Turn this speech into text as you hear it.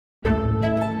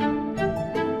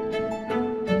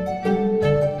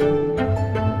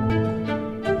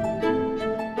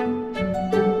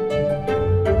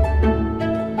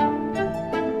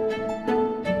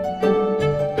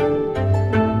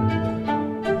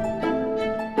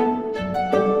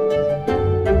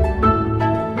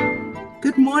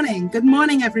Good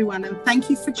morning, everyone, and thank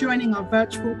you for joining our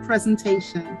virtual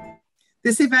presentation.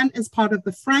 This event is part of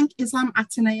the Frank Islam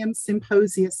Athenaeum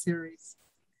Symposia series.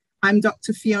 I'm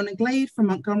Dr. Fiona Glade from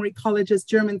Montgomery College's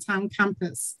Germantown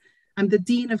campus. I'm the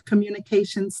Dean of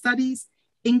Communication Studies,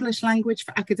 English Language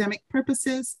for Academic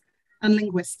Purposes, and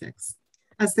Linguistics.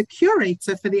 As the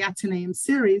curator for the Athenaeum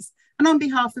series, and on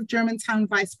behalf of Germantown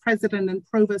Vice President and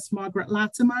Provost Margaret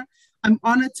Latimer, I'm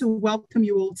honored to welcome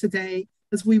you all today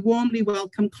as we warmly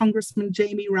welcome Congressman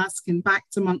Jamie Raskin back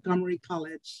to Montgomery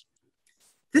College.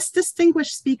 This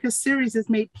distinguished speaker series is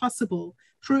made possible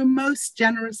through a most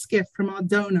generous gift from our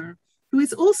donor, who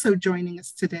is also joining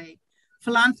us today,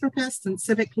 philanthropist and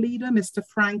civic leader, Mr.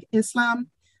 Frank Islam,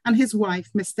 and his wife,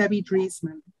 Ms. Debbie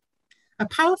Driesman. A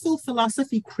powerful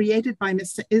philosophy created by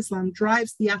Mr. Islam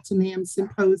drives the Athenaeum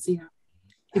Symposia.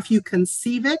 If you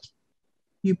conceive it,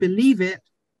 you believe it,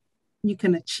 you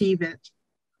can achieve it.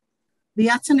 The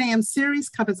Athenaeum series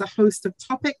covers a host of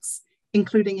topics,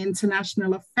 including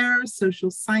international affairs,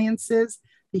 social sciences,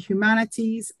 the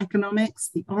humanities, economics,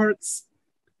 the arts.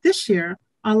 This year,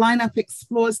 our lineup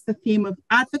explores the theme of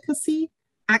advocacy,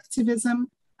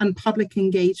 activism, and public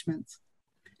engagement.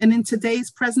 And in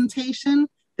today's presentation,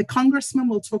 the Congressman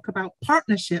will talk about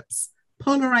partnerships,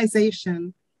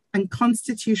 polarization, and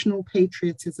constitutional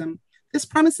patriotism. This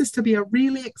promises to be a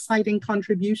really exciting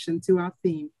contribution to our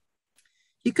theme.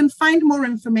 You can find more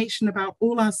information about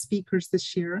all our speakers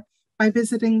this year by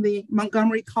visiting the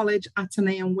Montgomery College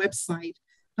Athenaeum website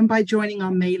and by joining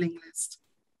our mailing list.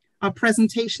 Our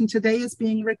presentation today is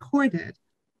being recorded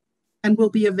and will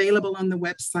be available on the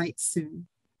website soon.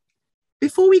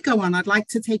 Before we go on, I'd like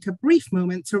to take a brief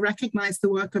moment to recognize the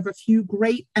work of a few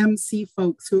great MC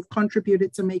folks who have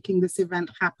contributed to making this event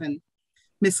happen.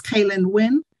 Ms. Kaylin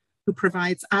Wynn, who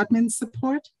provides admin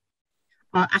support,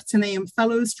 our Athenaeum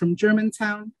Fellows from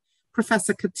Germantown,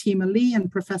 Professor Katima Lee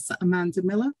and Professor Amanda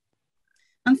Miller.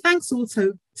 And thanks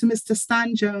also to Mr.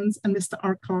 Stan Jones and Mr.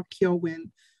 Arkar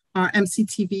Kyorwin, our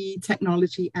MCTV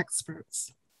technology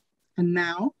experts. And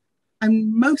now,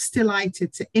 I'm most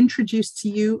delighted to introduce to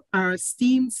you our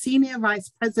esteemed Senior Vice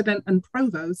President and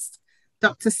Provost,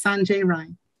 Dr. Sanjay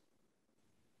Rai.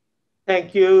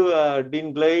 Thank you,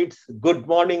 Dean Glades. Good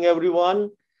morning,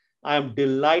 everyone. I'm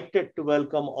delighted to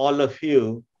welcome all of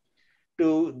you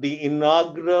to the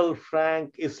inaugural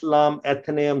Frank Islam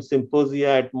Athenaeum Symposia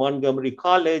at Montgomery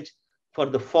College for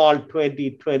the fall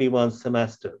 2021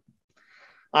 semester.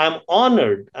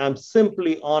 I'm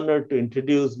simply honored to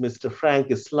introduce Mr. Frank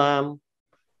Islam,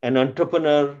 an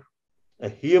entrepreneur, a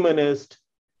humanist,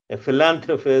 a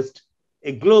philanthropist,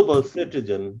 a global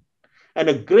citizen, and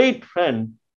a great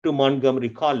friend to Montgomery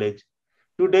College,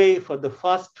 today for the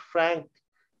first Frank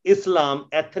Islam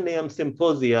Athenaeum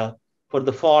Symposia for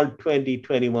the fall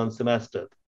 2021 semester.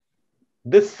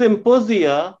 This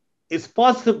symposia is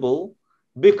possible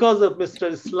because of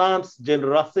Mr. Islam's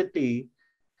generosity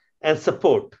and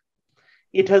support.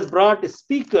 It has brought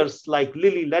speakers like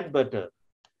Lily Ledbetter,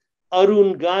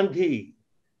 Arun Gandhi,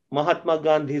 Mahatma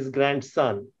Gandhi's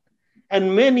grandson,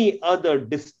 and many other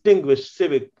distinguished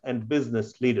civic and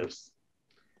business leaders.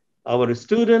 Our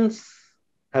students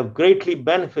have greatly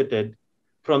benefited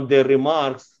from their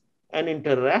remarks and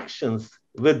interactions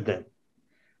with them.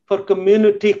 For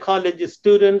community college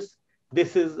students,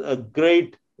 this is a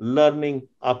great learning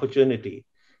opportunity.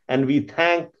 And we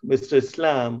thank Mr.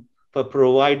 Islam for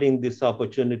providing this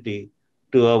opportunity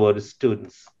to our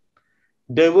students.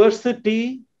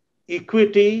 Diversity,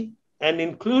 equity, and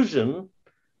inclusion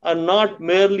are not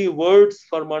merely words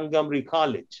for Montgomery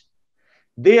College.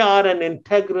 They are an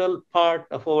integral part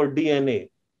of our DNA.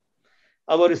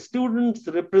 Our students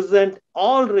represent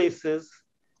all races,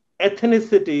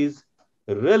 ethnicities,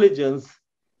 religions,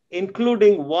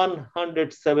 including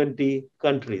 170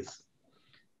 countries.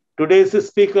 Today's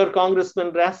speaker,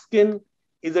 Congressman Raskin,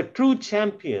 is a true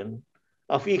champion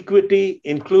of equity,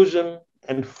 inclusion,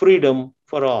 and freedom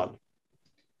for all.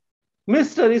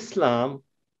 Mr. Islam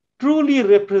truly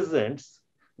represents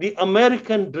the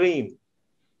American dream,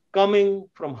 coming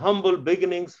from humble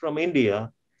beginnings from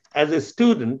India as a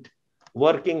student,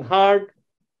 working hard,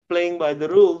 playing by the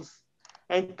rules,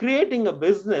 and creating a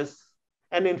business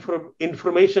and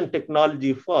information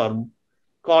technology firm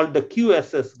called the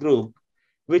QSS Group,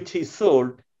 which he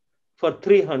sold for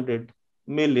 $300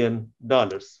 million.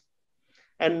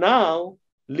 And now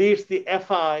leads the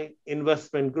FI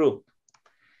Investment Group.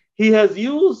 He has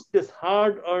used this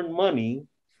hard-earned money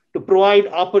to provide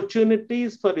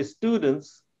opportunities for his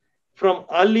students from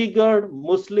Aligarh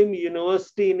Muslim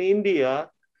University in India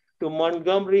to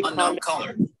Montgomery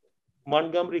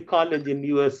College in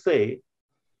USA,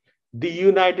 the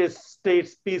United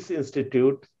States Peace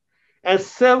Institute, and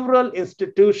several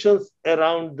institutions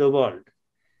around the world.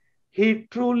 He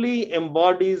truly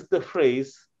embodies the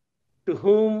phrase, "To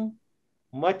whom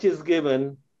much is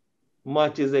given,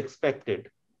 much is expected."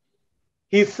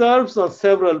 He serves on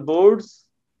several boards,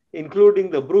 including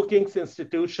the Brookings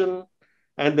Institution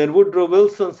and the Woodrow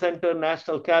Wilson Center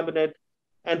National Cabinet,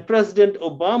 and President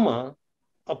Obama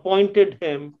appointed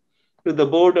him to the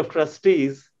Board of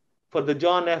Trustees for the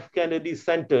John F. Kennedy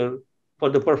Center for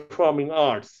the Performing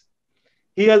Arts.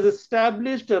 He has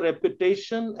established a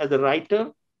reputation as a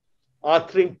writer,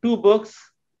 authoring 2 books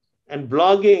and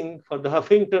blogging for the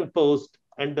Huffington Post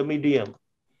and the Medium.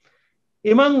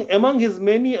 Among his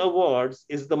many awards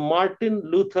is the Martin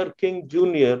Luther King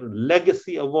Jr.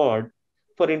 Legacy Award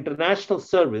for International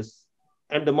Service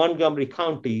and the Montgomery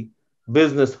County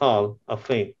Business Hall of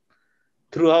Fame.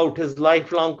 Throughout his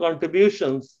lifelong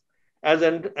contributions as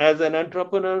an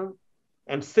entrepreneur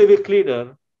and civic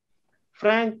leader,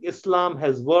 Frank Islam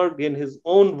has worked, in his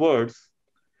own words,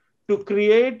 to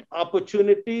create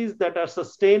opportunities that are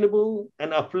sustainable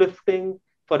and uplifting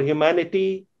for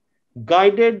humanity,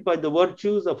 guided by the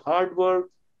virtues of hard work,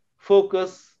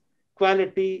 focus,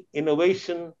 quality,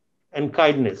 innovation, and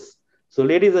kindness. So,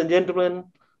 ladies and gentlemen,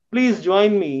 please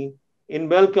join me in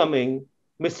welcoming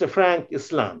Mr. Frank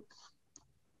Islam.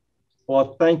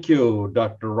 Well, thank you,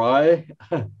 Dr. Roy.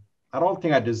 I don't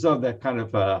think I deserve that kind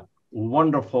of a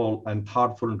wonderful and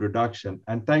thoughtful introduction.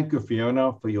 And thank you,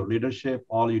 Fiona, for your leadership,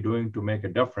 all you're doing to make a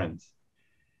difference.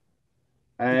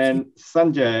 And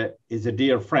Sanjay is a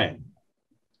dear friend.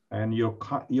 And your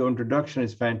introduction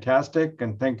is fantastic.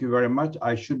 And thank you very much.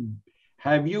 I should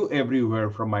have you everywhere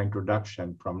for my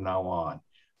introduction from now on,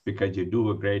 because you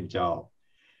do a great job.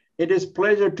 It is a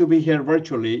pleasure to be here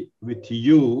virtually with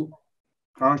you,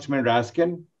 Congressman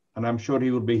Raskin, and I'm sure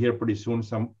he will be here pretty soon.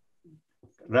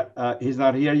 He's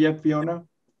not here yet, Fiona?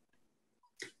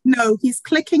 No, he's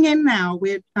clicking in now.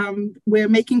 We're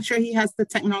making sure he has the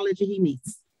technology he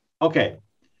needs. Okay.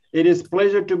 It is a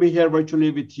pleasure to be here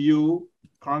virtually with you,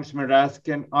 Congressman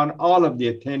Raskin, on all of the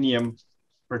Athenaeum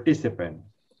participants.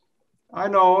 I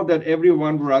know that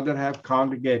everyone would rather have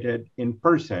congregated in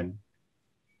person,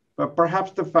 but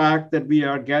perhaps the fact that we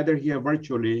are gathered here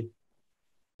virtually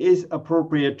is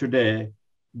appropriate today,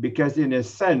 because in a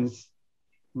sense,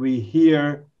 we're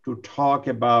here to talk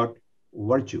about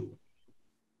virtue.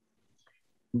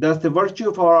 Thus, the virtue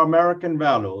of our American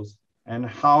values and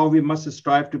how we must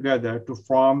strive together to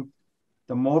form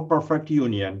the more perfect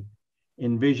union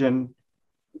envisioned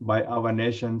by our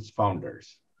nation's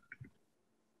founders.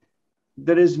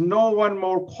 There is no one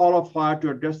more qualified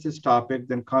to address this topic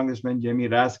than Congressman Jamie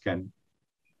Raskin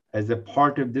as a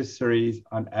part of this series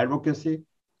on advocacy,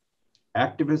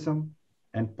 activism,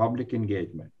 and public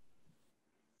engagement.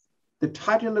 The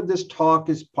title of this talk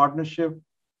is Partnership,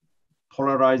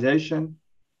 Polarization,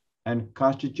 and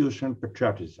Constitutional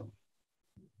Patriotism.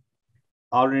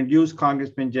 I'll introduce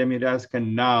Congressman Jamie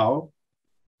Raskin now,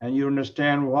 and you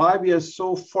understand why we are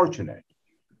so fortunate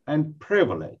and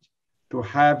privileged to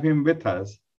have him with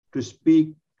us to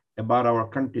speak about our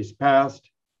country's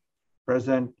past,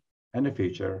 present, and the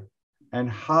future, and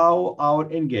how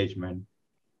our engagement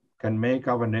can make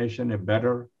our nation a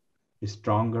better, a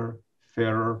stronger,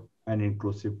 fairer, and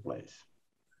inclusive place.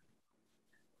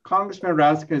 Congressman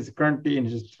Raskin is currently in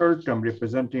his 3rd term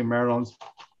representing Maryland's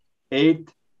 8th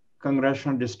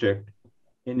Congressional District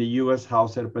in the U.S.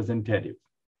 House of Representatives.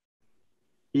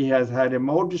 He has had a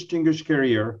more distinguished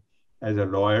career as a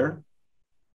lawyer,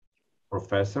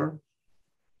 professor,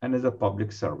 and as a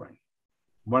public servant,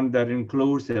 one that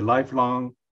includes a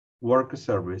lifelong work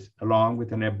service along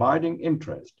with an abiding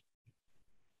interest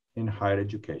in higher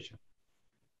education.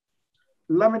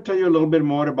 Let me tell you a little bit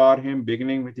more about him,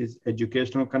 beginning with his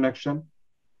educational connection,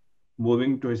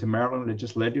 moving to his Maryland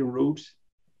legislative roots,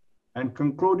 and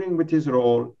concluding with his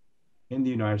role in the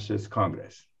United States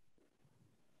Congress.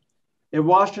 A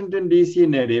Washington, D.C.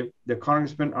 native, the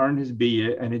congressman earned his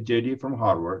BA and his JD from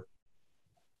Harvard,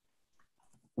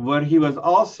 where he was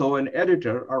also an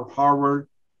editor of Harvard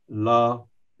Law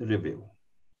Review.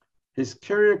 His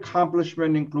career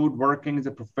accomplishments include working as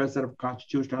a professor of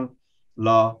constitutional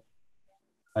law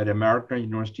at American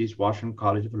University's Washington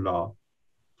College of Law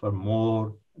for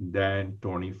more than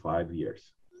 25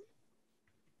 years.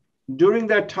 During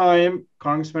that time,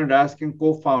 Congressman Raskin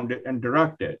co-founded and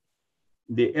directed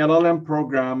the LLM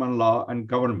program on law and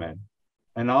government,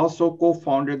 and also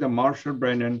co-founded the Marshall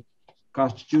Brennan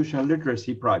Constitutional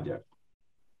Literacy Project.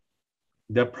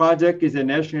 The project is a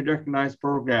nationally recognized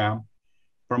program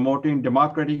promoting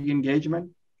democratic engagement,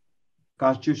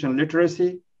 constitutional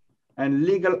literacy, and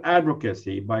legal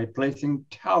advocacy by placing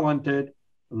talented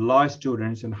law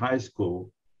students in high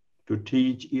school to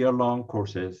teach year-long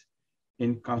courses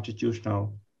in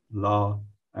constitutional law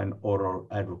and oral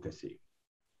advocacy.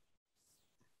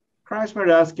 Congressman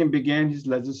Raskin began his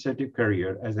legislative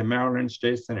career as a Maryland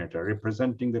state senator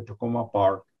representing the Tacoma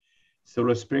Park,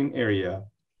 Silver Spring area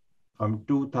from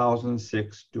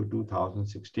 2006 to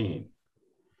 2016.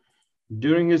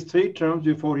 During his 3 terms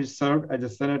before, he served as a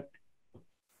Senate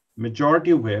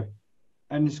Majority Whip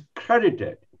and is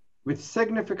credited with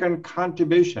significant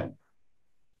contribution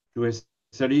to a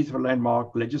series of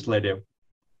landmark legislative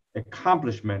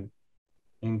accomplishment,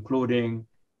 including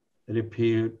the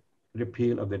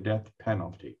repeal of the death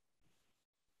penalty.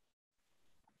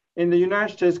 In the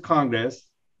United States Congress,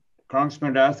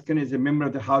 Congressman Raskin is a member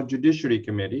of the House Judiciary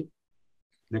Committee,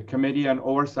 the Committee on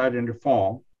Oversight and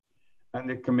Reform, and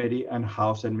the Committee on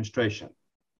House Administration.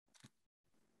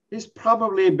 He's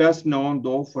probably best known,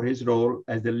 though, for his role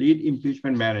as the lead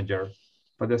impeachment manager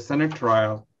for the Senate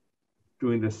trial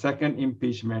during the second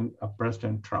impeachment of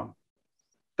President Trump.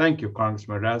 Thank you,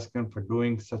 Congressman Raskin, for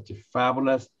doing such a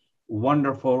fabulous,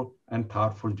 wonderful, and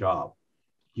thoughtful job.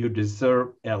 You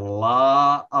deserve a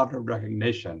lot of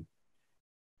recognition,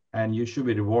 and you should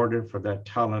be rewarded for that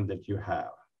talent that you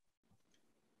have.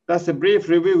 That's a brief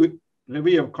review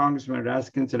of Congressman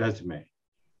Raskin's resume.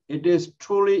 It is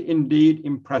truly indeed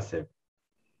impressive.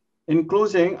 In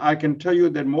closing, I can tell you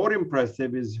that more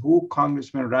impressive is who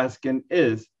Congressman Raskin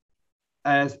is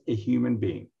as a human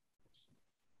being.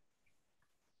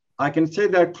 I can say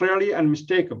that clearly and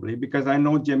unmistakably because I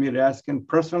know Jamie Raskin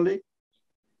personally.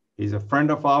 He's a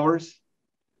friend of ours,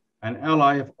 an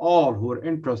ally of all who are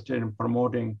interested in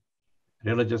promoting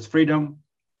religious freedom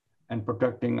and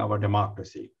protecting our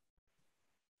democracy.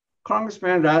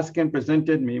 Congressman Raskin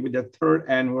presented me with the 3rd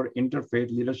Annual Interfaith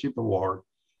Leadership Award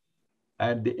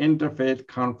at the Interfaith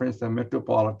Conference of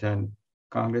Metropolitan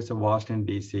Congress of Washington,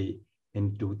 D.C.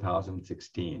 in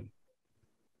 2016.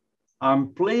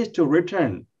 I'm pleased to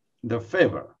return the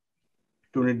favor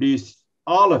to introduce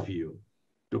all of you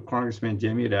to Congressman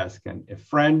Jamie Raskin, a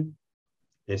friend,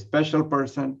 a special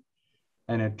person,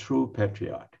 and a true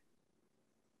patriot.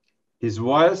 His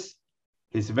voice,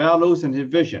 his values, and his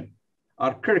vision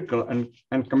are critical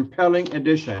and compelling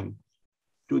addition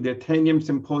to the Athenaeum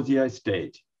Symposia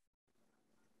stage.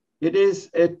 It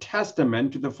is a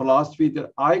testament to the philosophy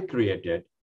that I created,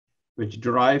 which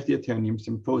drives the Athenaeum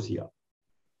Symposia.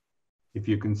 If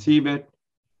you conceive it,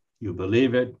 you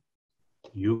believe it,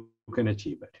 you can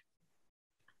achieve it.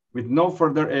 With no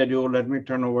further ado, let me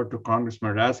turn over to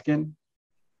Congressman Raskin.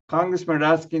 Congressman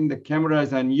Raskin, the camera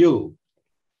is on you,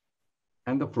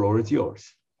 and the floor is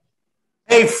yours.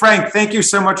 Hey, Frank, thank you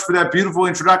so much for that beautiful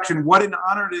introduction. What an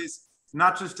honor it is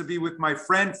not just to be with my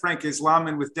friend Frank Islam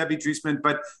and with Debbie Driesman,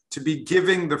 but to be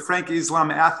giving the Frank Islam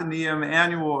Athenaeum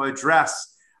annual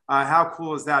address. How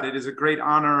cool is that? It is a great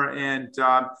honor. And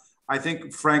I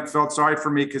think Frank felt sorry for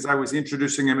me because I was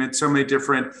introducing him in so many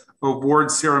different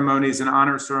award ceremonies and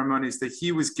honor ceremonies that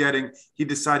he was getting. He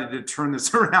decided to turn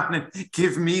this around and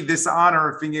give me this honor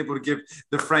of being able to give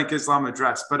the Frank Islam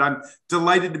address. But I'm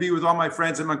delighted to be with all my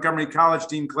friends at Montgomery College.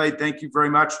 Dean Clay, thank you very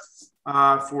much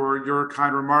for your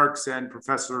kind remarks, and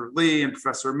Professor Lee and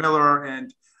Professor Miller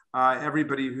and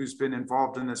everybody who's been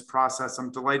involved in this process.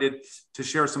 I'm delighted to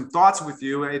share some thoughts with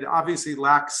you. It obviously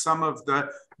lacks some of the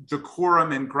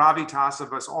decorum and gravitas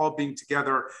of us all being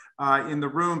together in the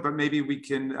room, but maybe we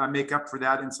can make up for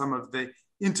that in some of the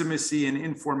intimacy and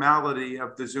informality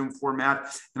of the Zoom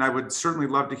format. And I would certainly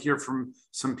love to hear from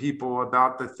some people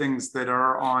about the things that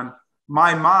are on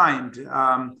my mind.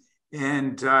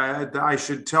 I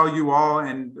should tell you all,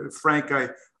 and Frank,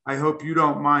 I hope you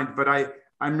don't mind, but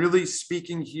I'm really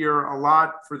speaking here a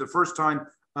lot for the first time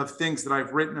of things that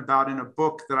I've written about in a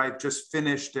book that I've just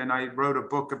finished. And I wrote a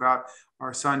book about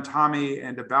our son Tommy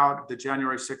and about the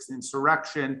January 6th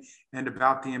insurrection and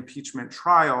about the impeachment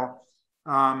trial.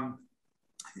 And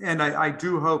I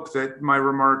do hope that my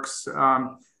remarks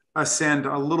ascend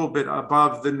a little bit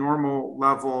above the normal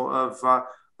level of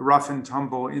rough and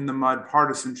tumble in the mud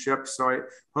partisanship. So I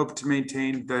hope to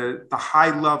maintain the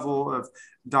high level of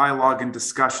dialogue and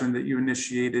discussion that you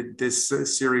initiated this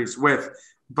series with.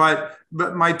 But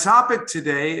my topic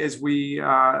today, as we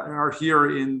are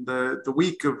here in the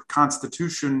week of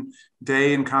Constitution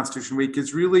Day and Constitution Week,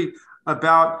 is really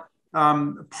about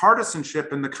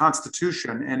partisanship in the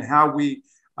Constitution and how we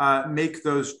make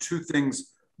those two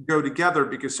things go together,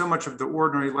 because so much of the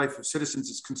ordinary life of citizens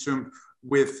is consumed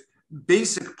with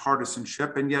basic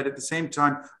partisanship, and yet at the same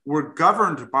time, we're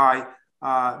governed by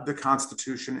the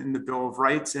Constitution and the Bill of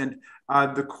Rights. And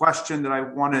the question that I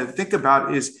want to think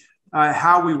about is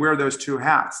how we wear those two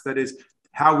hats. That is,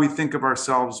 how we think of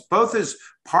ourselves, both as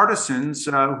partisans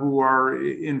who are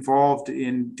involved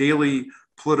in daily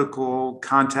political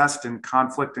contest and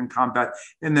conflict and combat,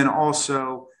 and then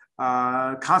also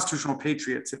constitutional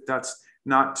patriots, if that's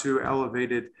not too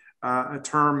elevated a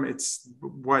term. It's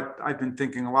what I've been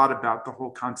thinking a lot about, the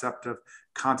whole concept of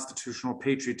constitutional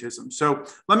patriotism. So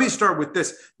let me start with this.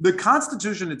 The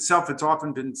Constitution itself, it's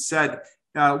often been said,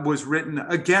 was written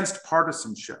against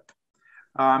partisanship.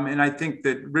 And I think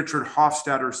that Richard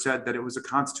Hofstadter said that it was a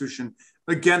constitution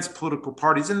against political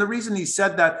parties. And the reason he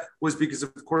said that was because,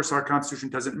 of course, our Constitution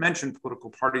doesn't mention political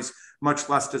parties, much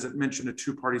less does it mention a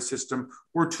two-party system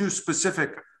or two specific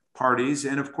parties.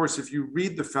 And of course, if you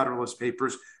read the Federalist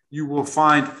Papers, you will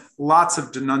find lots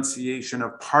of denunciation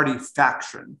of party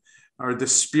faction, or the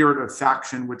spirit of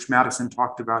faction, which Madison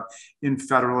talked about in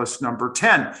Federalist number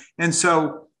 10. And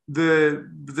so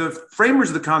the framers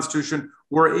of the Constitution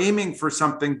were aiming for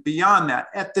something beyond that.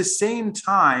 At the same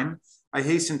time, I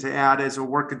hasten to add, as a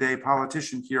workaday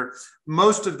politician here,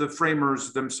 most of the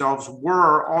framers themselves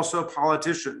were also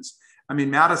politicians. I mean,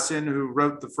 Madison, who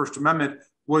wrote the First Amendment,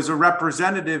 was a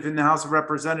representative in the House of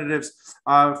Representatives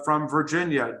from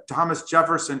Virginia. Thomas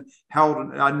Jefferson held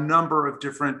a number of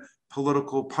different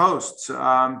political posts.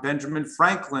 Benjamin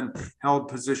Franklin held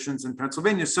positions in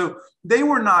Pennsylvania. So they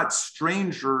were not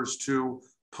strangers to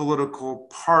political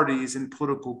parties and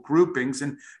political groupings.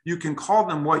 And you can call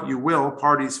them what you will,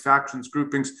 parties, factions,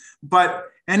 groupings, but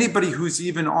anybody who's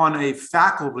even on a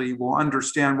faculty will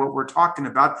understand what we're talking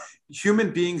about.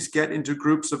 Human beings get into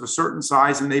groups of a certain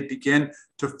size and they begin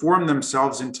to form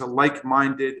themselves into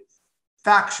like-minded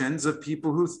factions of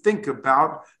people who think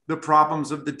about the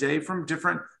problems of the day from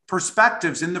different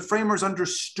perspectives. And the framers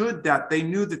understood that. They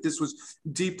knew that this was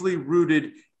deeply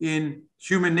rooted in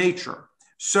human nature.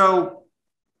 So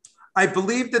I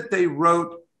believe that they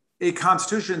wrote a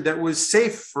constitution that was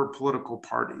safe for political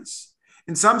parties.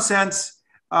 In some sense,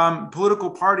 political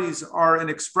parties are an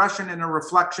expression and a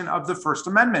reflection of the First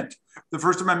Amendment. The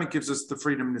First Amendment gives us the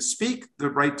freedom to speak, the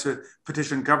right to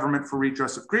petition government for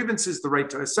redress of grievances, the right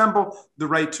to assemble, the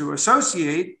right to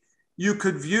associate. You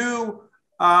could view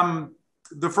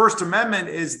the First Amendment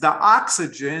as the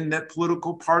oxygen that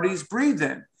political parties breathe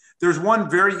in. There's one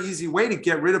very easy way to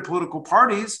get rid of political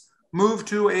parties: move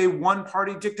to a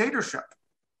one-party dictatorship,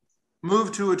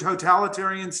 move to a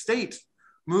totalitarian state,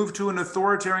 move to an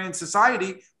authoritarian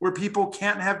society where people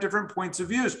can't have different points of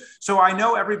views. So I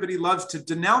know everybody loves to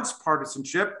denounce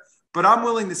partisanship, but I'm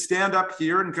willing to stand up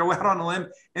here and go out on a limb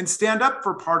and stand up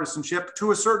for partisanship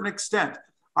to a certain extent.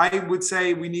 I would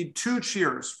say we need 2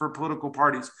 cheers for political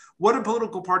parties. What do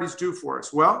political parties do for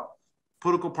us? Well,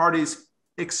 political parties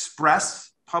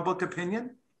express public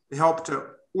opinion. They help to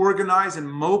organize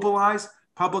and mobilize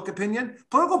public opinion.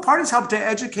 Political parties help to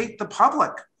educate the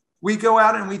public. We go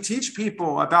out and we teach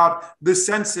people about the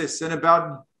census and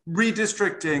about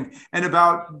redistricting and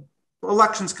about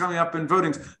elections coming up and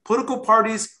voting. Political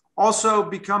parties also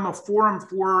become a forum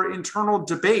for internal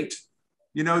debate.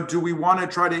 You know, do we want to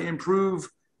try to improve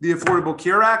the Affordable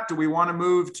Care Act? Do we want to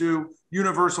move to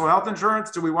universal health insurance?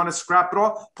 Do we want to scrap it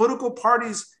all? Political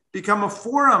parties become a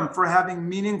forum for having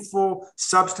meaningful,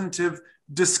 substantive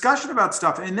discussion about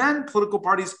stuff. And then political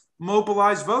parties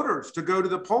mobilize voters to go to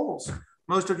the polls.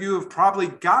 Most of you have probably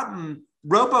gotten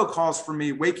robocalls from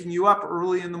me, waking you up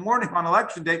early in the morning on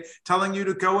election day, telling you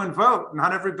to go and vote.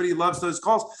 Not everybody loves those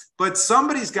calls, but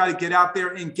somebody's got to get out there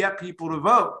and get people to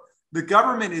vote. The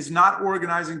government is not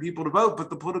organizing people to vote, but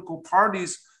the political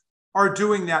parties are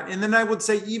doing that. And then I would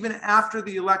say, even after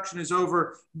the election is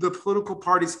over, the political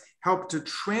parties help to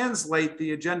translate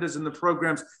the agendas and the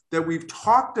programs that we've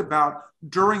talked about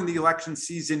during the election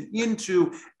season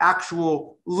into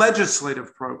actual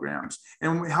legislative programs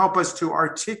and help us to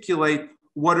articulate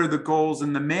what are the goals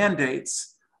and the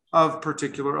mandates of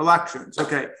particular elections.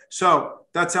 Okay, so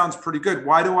that sounds pretty good.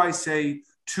 Why do I say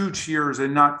 2 cheers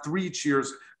and not 3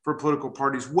 cheers for political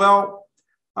parties? Well,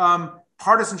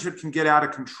 partisanship can get out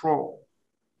of control.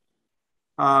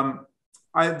 The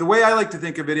way I like to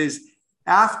think of it is,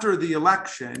 after the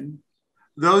election,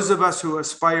 those of us who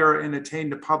aspire and attain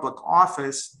to public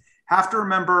office have to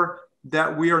remember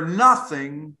that we are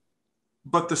nothing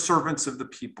but the servants of the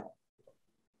people.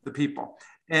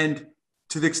 And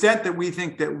to the extent that we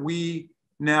think that we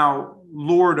now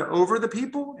lord over the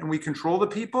people and we control the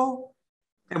people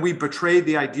and we betray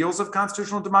the ideals of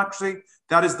constitutional democracy,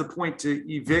 that is the point to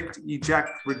evict, eject,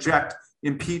 reject,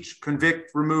 impeach,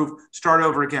 convict, remove, start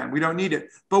over again. We don't need it.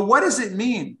 But what does it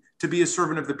mean to be a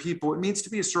servant of the people? It means to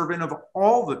be a servant of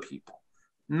all the people,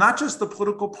 not just the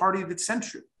political party that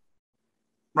sent you,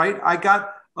 right? I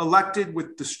got elected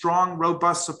with the strong,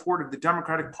 robust support of the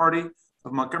Democratic Party,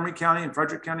 of Montgomery County and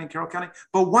Frederick County and Carroll County.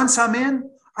 But once I'm in,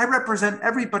 I represent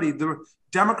everybody, the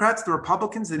Democrats, the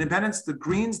Republicans, the Independents, the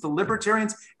Greens, the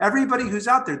Libertarians, everybody who's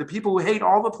out there, the people who hate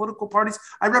all the political parties.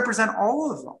 I represent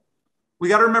all of them. We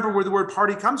got to remember where the word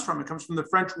party comes from. It comes from the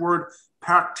French word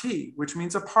parti, which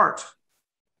means a part.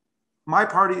 My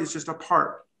party is just a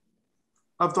part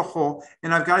of the whole,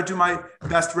 and I've got to do my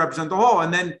best to represent the whole.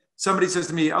 And then somebody says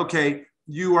to me, okay,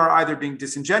 you are either being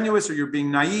disingenuous or you're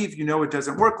being naive. You know, it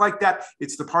doesn't work like that.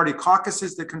 It's the party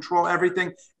caucuses that control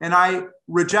everything. And I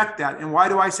reject that. And why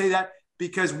do I say that?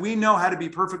 Because we know how to be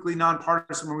perfectly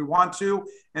nonpartisan when we want to.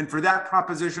 And for that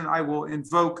proposition, I will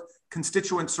invoke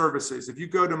constituent services. If you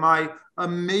go to my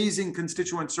amazing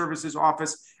constituent services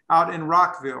office out in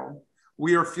Rockville,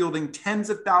 we are fielding tens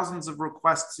of thousands of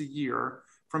requests a year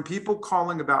from people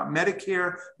calling about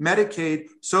Medicare, Medicaid,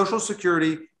 Social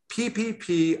Security,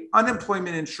 PPP,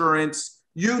 unemployment insurance,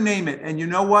 you name it. And you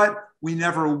know what? We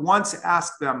never once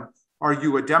asked them, are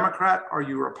you a Democrat? Are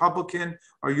you a Republican?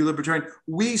 Are you libertarian?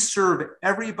 We serve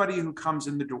everybody who comes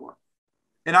in the door.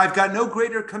 And I've got no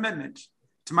greater commitment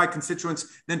to my constituents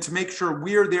than to make sure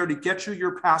we are there to get you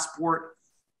your passport.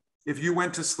 If you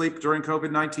went to sleep during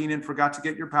COVID-19 and forgot to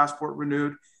get your passport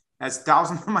renewed, as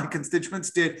thousands of my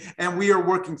constituents did, and we are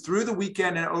working through the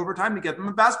weekend and overtime to get them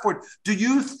a passport. Do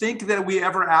you think that we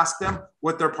ever ask them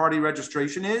what their party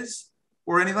registration is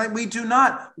or anything like that? We do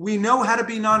not. We know how to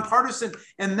be nonpartisan,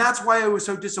 and that's why I was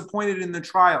so disappointed in the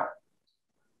trial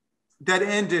that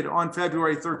ended on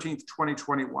February 13th,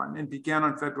 2021, and began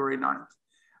on February 9th.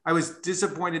 I was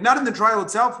disappointed, not in the trial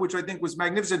itself, which I think was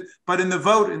magnificent, but in the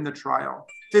vote in the trial,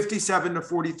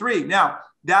 57-43. Now,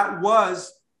 that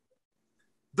was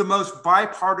the most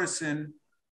bipartisan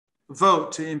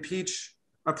vote to impeach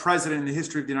a president in the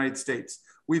history of the United States.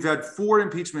 We've had 4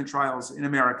 impeachment trials in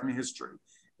American history.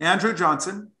 Andrew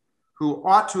Johnson, who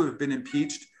ought to have been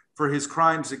impeached for his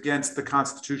crimes against the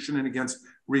Constitution and against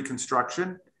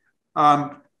Reconstruction.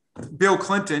 Bill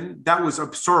Clinton, that was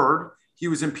absurd. He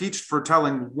was impeached for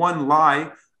telling one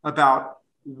lie about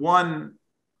one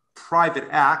private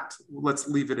act. Let's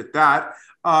leave it at that.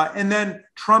 And then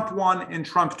Trump 1 and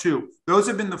Trump 2. Those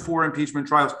have been the 4 impeachment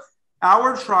trials.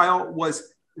 Our trial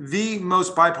was the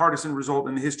most bipartisan result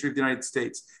in the history of the United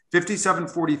States.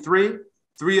 57-43,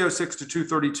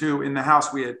 306-232 in the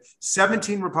House. We had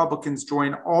 17 Republicans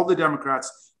join all the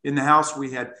Democrats in the House.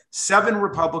 We had 7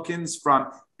 Republicans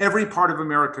from every part of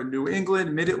America, New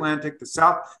England, Mid-Atlantic, the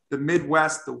South, the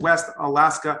Midwest, the West,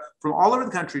 Alaska, from all over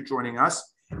the country joining us.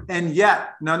 And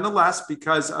yet, nonetheless,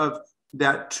 because of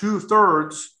that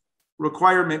 2/3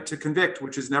 requirement to convict,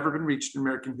 which has never been reached in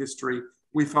American history,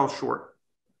 we fell short.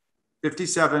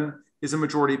 57 is a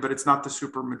majority, but it's not the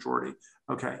super majority.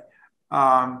 Okay.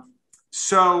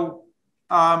 So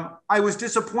I was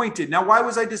disappointed. Now, why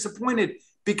was I disappointed?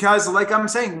 Because, like I'm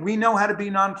saying, we know how to be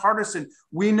nonpartisan.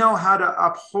 We know how to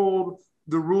uphold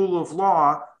the rule of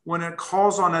law when it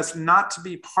calls on us not to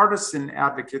be partisan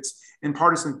advocates and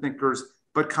partisan thinkers,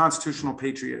 but constitutional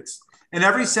patriots. And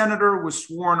every senator was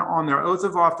sworn on their oath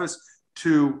of office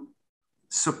to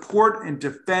support and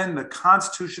defend the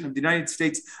Constitution of the United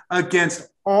States against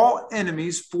all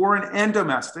enemies, foreign and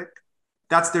domestic.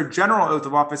 That's their general oath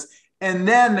of office. And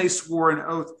then they swore an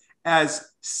oath as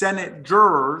Senate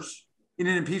jurors in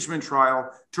an impeachment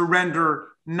trial to render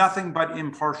nothing but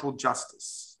impartial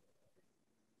justice.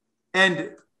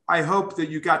 And I hope that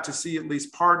you got to see at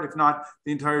least part, if not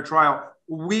the entire trial.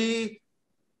 We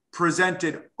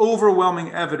presented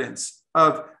overwhelming evidence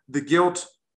of the guilt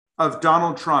of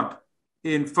Donald Trump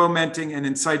in fomenting and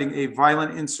inciting a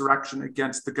violent insurrection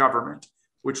against the government,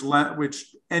 which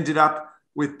ended up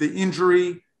with the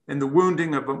injury and the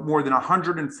wounding of more than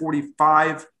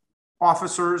 145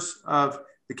 officers of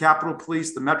the Capitol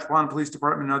Police, the Metropolitan Police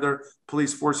Department, and other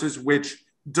police forces, which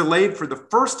delayed for the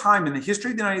first time in the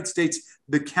history of the United States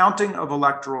the counting of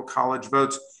electoral college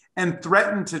votes and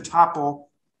threatened to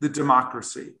topple the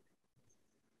democracy.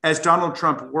 As Donald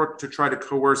Trump worked to try to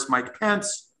coerce Mike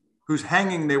Pence, whose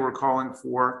hanging they were calling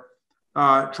for,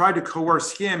 tried to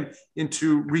coerce him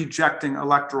into rejecting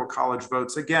electoral college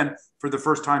votes, again, for the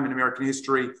first time in American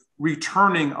history,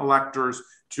 returning electors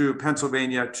to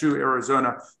Pennsylvania, to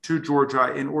Arizona, to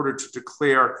Georgia, in order to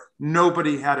declare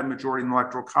nobody had a majority in the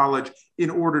Electoral College, in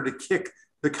order to kick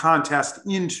the contest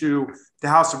into the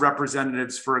House of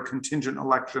Representatives for a contingent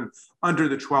election under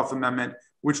the 12th Amendment,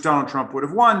 which Donald Trump would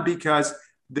have won, because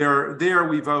there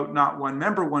we vote not one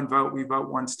member, one vote, we vote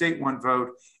one state, one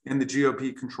vote, and the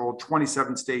GOP controlled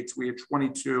 27 states. We had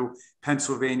 22.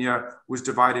 Pennsylvania was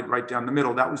divided right down the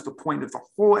middle. That was the point of the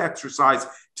whole exercise,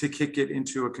 to kick it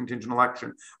into a contingent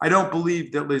election. I don't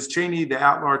believe that Liz Cheney, the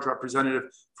at-large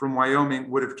representative from Wyoming,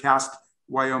 would have cast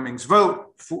Wyoming's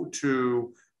vote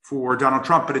for Donald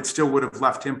Trump, but it still would have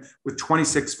left him with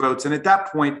 26 votes. And at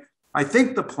that point, I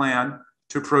think the plan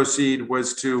to proceed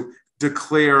was to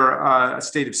declare a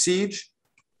state of siege,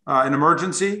 an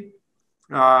emergency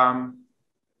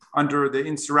under the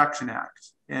Insurrection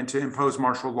Act, and to impose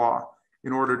martial law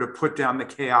in order to put down the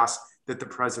chaos that the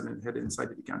president had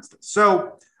incited against us.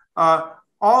 So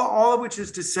all of which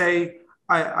is to say,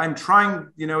 I'm trying,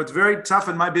 it's very tough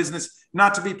in my business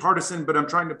not to be partisan, but I'm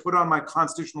trying to put on my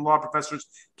constitutional law professor's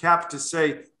cap to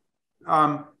say,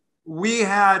 we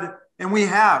had, and we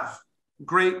have,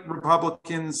 great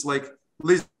Republicans like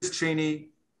Liz Cheney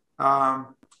and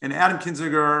Adam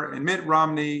Kinzinger and Mitt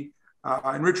Romney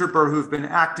and Richard Burr, who've been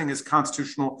acting as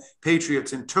constitutional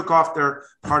patriots and took off their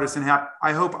partisan hat.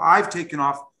 I hope I've taken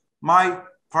off my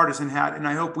partisan hat, and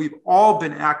I hope we've all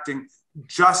been acting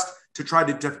just to try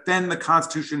to defend the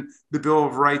Constitution, the Bill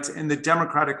of Rights, and the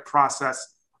democratic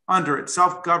process under it.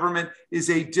 Self-government is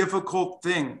a difficult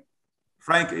thing.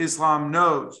 Frank Islam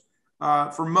knows.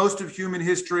 For most of human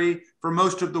history, for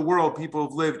most of the world, people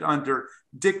have lived under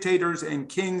dictators and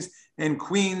kings and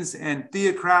queens and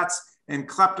theocrats and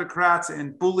kleptocrats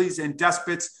and bullies and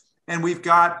despots. And we've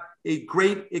got a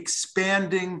great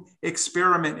expanding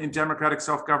experiment in democratic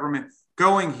self-government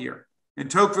going here. And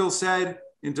Tocqueville said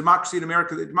in Democracy in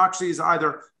America that democracy is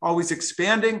either always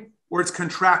expanding or it's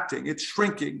contracting, it's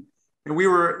shrinking. And we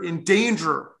were in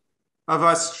danger of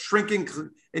us shrinking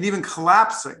and even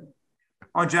collapsing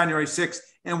on January 6th.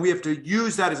 And we have to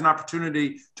use that as an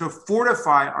opportunity to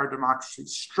fortify our democracy,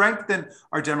 strengthen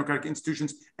our democratic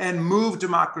institutions, and move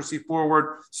democracy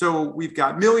forward. So we've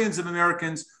got millions of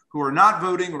Americans who are not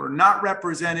voting or not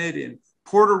represented in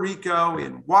Puerto Rico,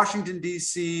 in Washington,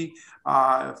 D.C.,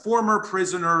 former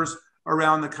prisoners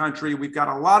around the country. We've got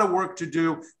a lot of work to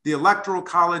do. The Electoral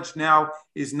College now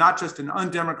is not just an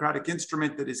undemocratic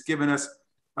instrument that has given us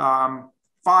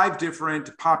 5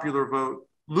 different popular vote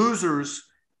losers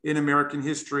in American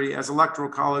history as Electoral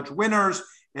College winners.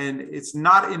 And it's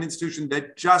not an institution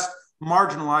that just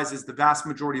marginalizes the vast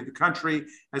majority of the country,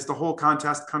 as the whole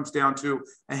contest comes down to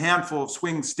a handful of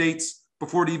swing states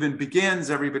before it even begins.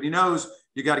 Everybody knows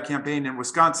you got a campaign in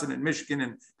Wisconsin and Michigan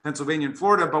and Pennsylvania and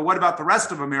Florida, but what about the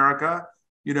rest of America?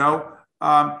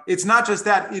 It's not just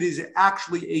that, it is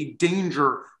actually a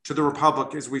danger to the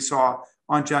republic, as we saw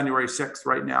on January 6th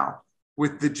right now,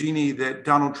 with the genie that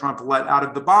Donald Trump let out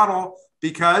of the bottle,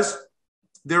 because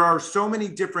there are so many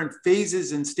different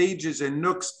phases and stages and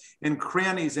nooks and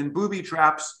crannies and booby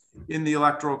traps in the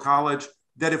Electoral College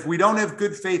that if we don't have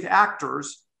good faith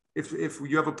actors, if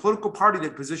you have a political party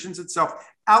that positions itself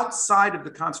outside of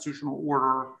the constitutional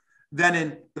order, then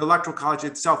in the Electoral College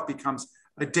itself becomes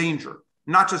a danger,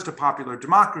 not just to popular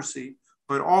democracy,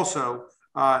 but also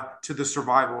to the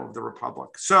survival of the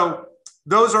republic. So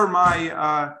those are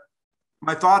my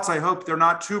thoughts. I hope they're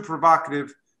not too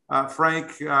provocative,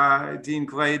 Frank, Dean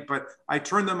Glade, but I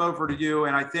turn them over to you.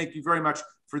 And I thank you very much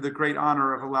for the great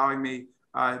honor of allowing me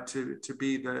to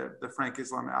be the Frank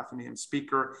Islam Athenaeum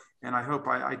speaker. And I hope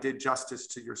I did justice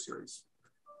to your series.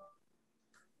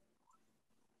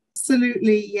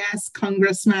 Absolutely, yes,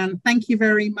 Congressman. Thank you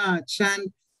very much.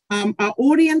 And our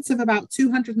audience of about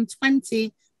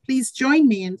 220, please join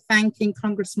me in thanking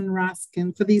Congressman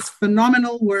Raskin for these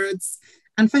phenomenal words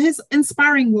and for his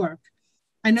inspiring work.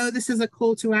 I know this is a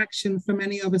call to action for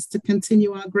many of us to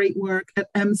continue our great work at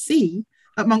MC,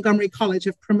 at Montgomery College,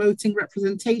 of promoting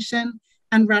representation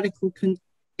and radical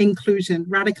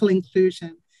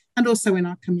inclusion, and also in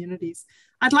our communities.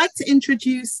 I'd like to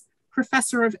introduce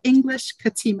Professor of English,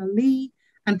 Katima Lee,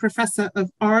 and Professor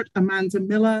of Art, Amanda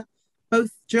Miller,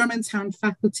 both Germantown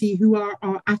faculty who are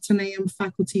our Athenaeum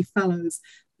faculty fellows.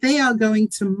 They are going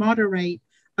to moderate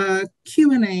a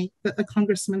Q&A that the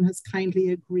Congressman has kindly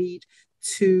agreed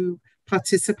to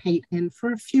participate in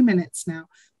for a few minutes now.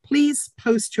 Please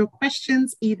post your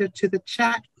questions either to the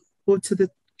chat or to the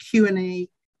Q&A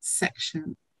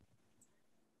section.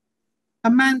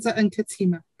 Amanda and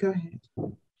Katima, go ahead.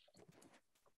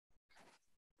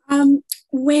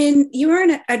 When you are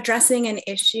addressing an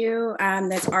issue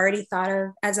that's already thought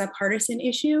of as a partisan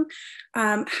issue,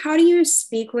 how do you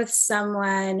speak with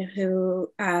someone who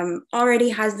already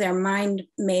has their mind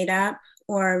made up,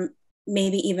 or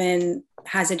maybe even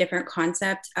has a different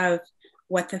concept of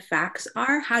what the facts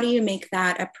are? How do you make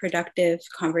that a productive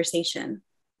conversation?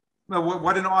 Well,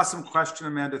 what an awesome question,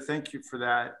 Amanda. Thank you for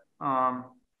that.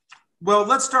 Well,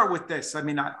 let's start with this. I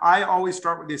mean, I always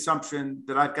start with the assumption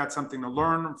that I've got something to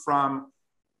learn from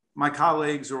my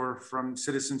colleagues or from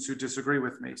citizens who disagree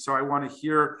with me. So I want to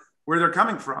hear where they're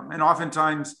coming from. And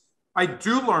oftentimes I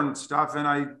do learn stuff, and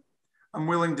I'm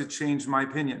willing to change my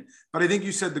opinion. But I think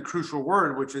you said the crucial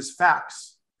word, which is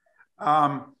facts.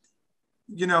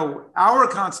 You know, our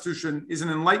Constitution is an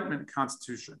Enlightenment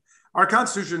Constitution. Our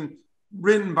Constitution,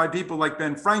 written by people like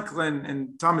Ben Franklin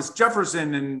and Thomas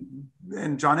Jefferson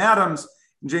and John Adams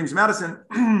and James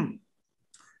Madison,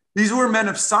 these were men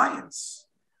of science.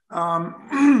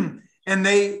 And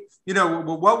they, you know,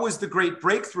 what was the great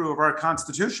breakthrough of our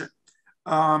Constitution?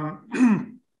 I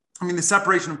mean, the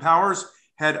separation of powers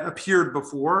had appeared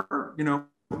before, you know,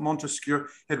 Montesquieu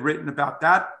had written about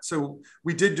that. So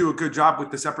we did do a good job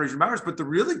with the separation of powers, but the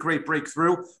really great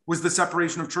breakthrough was the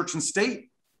separation of church and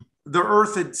state. The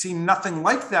earth had seen nothing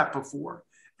like that before.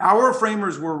 Our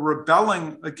framers were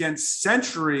rebelling against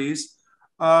centuries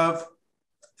of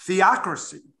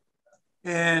theocracy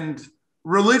and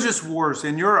religious wars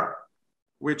in Europe,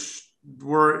 which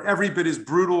were every bit as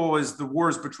brutal as the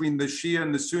wars between the Shia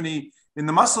and the Sunni in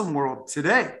the Muslim world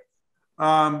today.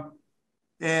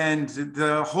 And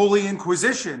the Holy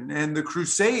Inquisition and the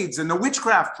Crusades and the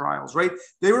witchcraft trials, right?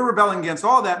 They were rebelling against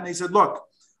all that. And they said, look,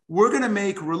 we're going to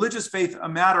make religious faith a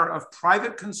matter of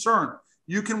private concern.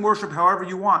 You can worship however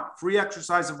you want, free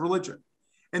exercise of religion.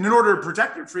 And in order to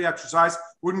protect your free exercise,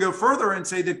 we can go further and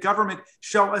say that government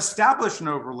shall establish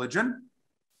no religion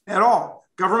at all.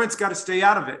 Government's got to stay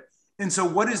out of it. And so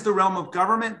what is the realm of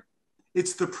government?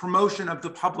 It's the promotion of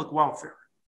the public welfare.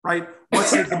 Right?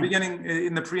 What's at the beginning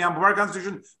in the preamble of our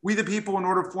Constitution? We the people, in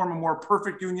order to form a more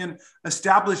perfect union,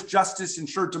 establish justice,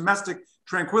 ensure domestic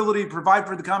tranquility, provide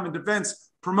for the common defense,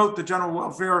 promote the general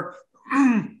welfare,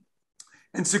 and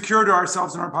secure to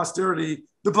ourselves and our posterity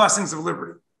the blessings of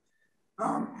liberty.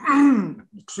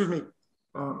 Excuse me.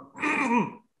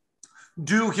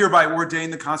 Do hereby ordain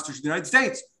the Constitution of the United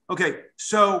States. Okay,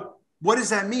 so what does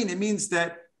that mean? It means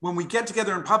that when we get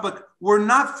together in public, we're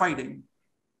not fighting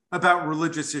about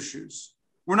religious issues.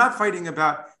 We're not fighting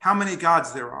about how many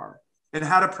gods there are and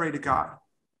how to pray to God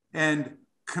and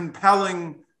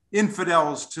compelling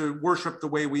infidels to worship the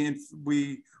way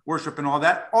we worship and all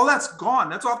that. All that's gone.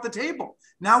 That's off the table.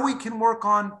 Now we can work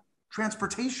on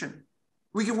transportation.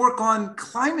 We can work on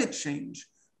climate change.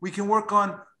 We can work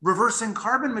on reversing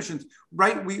carbon emissions,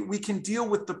 right? We can deal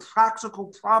with the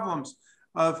practical problems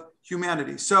of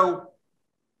humanity. So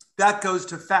that goes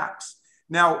to facts.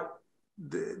 Now,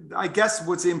 I guess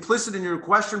what's implicit in your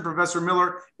question, Professor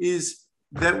Miller, is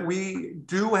that we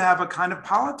do have a kind of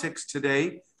politics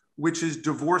today which is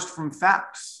divorced from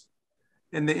facts.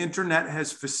 And the internet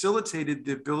has facilitated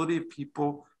the ability of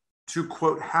people to,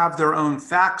 quote, have their own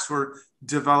facts or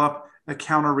develop a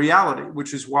counter reality,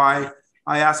 which is why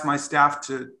I asked my staff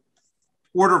to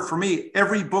order for me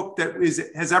every book that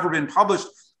has ever been published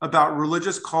about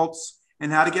religious cults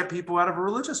and how to get people out of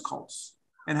religious cults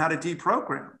and how to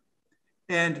deprogram.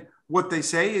 And what they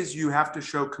say is you have to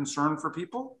show concern for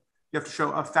people. You have to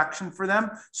show affection for them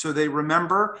so they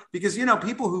remember, because, you know,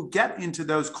 people who get into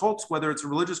those cults, whether it's a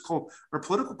religious cult or a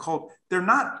political cult, they're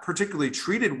not particularly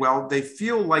treated well. They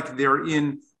feel like they're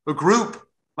in a group,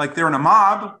 like they're in a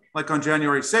mob, like on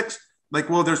January 6th, like,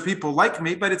 well, there's people like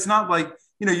me, but it's not like,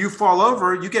 you know, you fall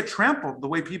over, you get trampled the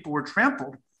way people were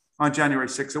trampled on January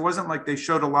 6th. It wasn't like they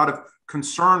showed a lot of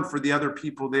concern for the other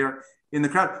people there in the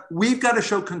crowd. We've got to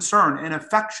show concern and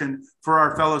affection for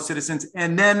our fellow citizens.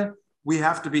 And then we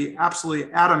have to be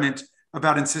absolutely adamant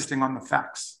about insisting on the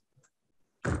facts.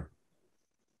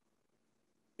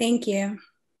 Thank you.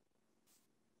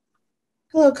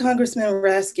 Hello, Congressman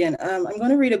Raskin. I'm going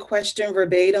to read a question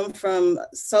verbatim from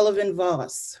Sullivan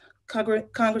Voss.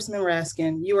 Congressman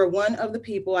Raskin, you are one of the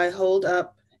people I hold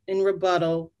up in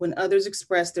rebuttal when others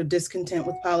express their discontent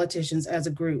with politicians as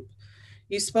a group.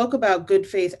 You spoke about good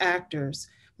faith actors.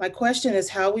 My question is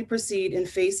how we proceed in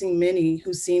facing many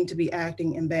who seem to be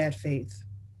acting in bad faith.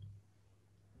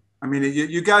 I mean,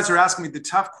 you guys are asking me the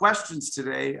tough questions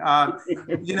today.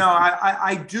 You know,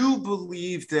 I do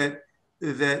believe that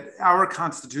our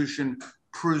Constitution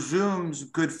presumes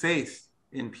good faith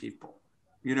in people,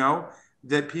 you know,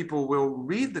 that people will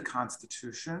read the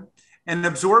Constitution and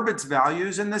absorb its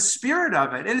values and the spirit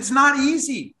of it. And it's not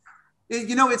easy.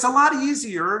 You know, it's a lot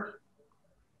easier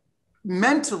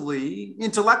mentally,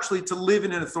 intellectually, to live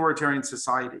in an authoritarian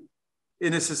society,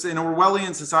 in a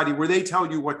Orwellian society where they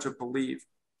tell you what to believe.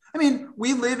 I mean,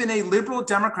 we live in a liberal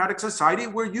democratic society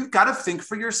where you've got to think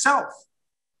for yourself.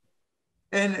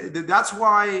 And that's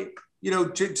why, you know,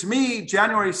 to me,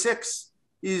 January 6th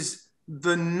is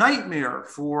the nightmare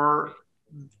for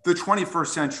the 21st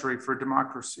century for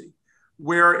democracy,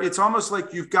 where it's almost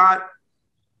like you've got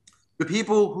the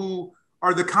people who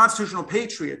are the constitutional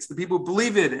patriots, the people who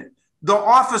believe in it, the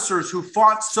officers who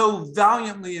fought so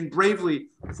valiantly and bravely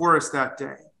for us that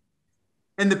day.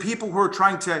 and the people who are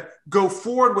trying to go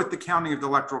forward with the counting of the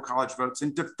Electoral College votes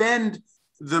and defend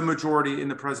the majority in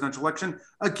the presidential election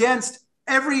against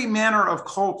every manner of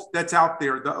cult that's out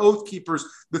there, the Oath Keepers,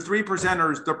 the Three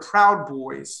Presenters, the Proud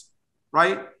Boys,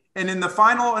 right? And in the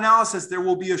final analysis, there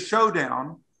will be a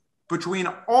showdown between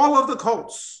all of the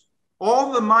cults,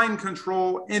 all the mind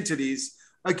control entities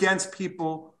against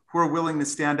people who are willing to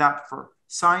stand up for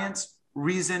science,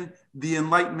 reason, the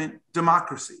Enlightenment,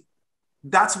 democracy.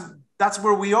 That's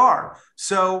where we are.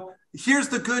 So here's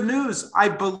the good news. I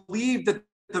believe that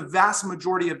the vast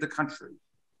majority of the country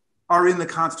are in the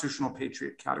constitutional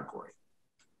patriot category,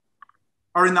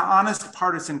 are in the honest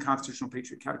partisan constitutional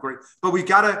patriot category. But we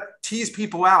got to tease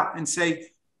people out and say,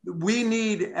 we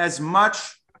need as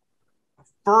much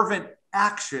fervent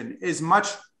action, as much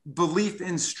belief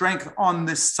in strength on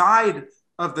the side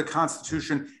of the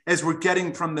Constitution as we're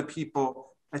getting from the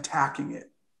people attacking it.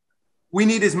 We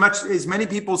need as many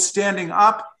people standing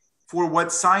up for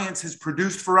what science has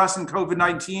produced for us in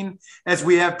COVID-19 as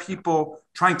we have people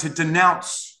trying to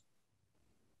denounce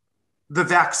the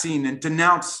vaccine and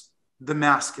denounce the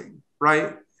masking,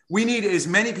 right? We need as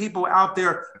many people out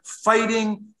there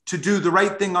fighting to do the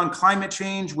right thing on climate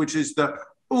change, which is the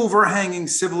overhanging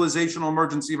civilizational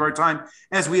emergency of our time,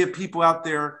 as we have people out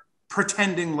there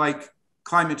pretending like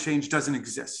climate change doesn't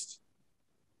exist.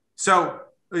 So,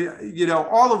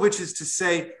 all of which is to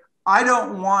say, I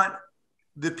don't want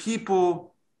the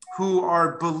people who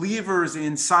are believers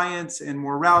in science and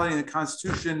morality and the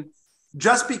Constitution,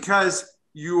 just because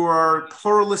you are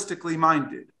pluralistically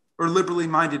minded or liberally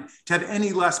minded, to have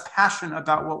any less passion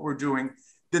about what we're doing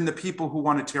than the people who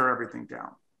want to tear everything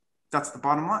down. That's the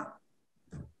bottom line.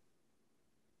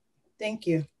 Thank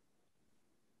you.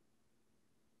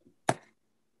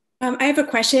 I have a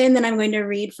question that I'm going to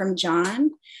read from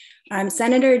John.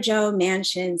 Senator Joe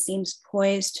Manchin seems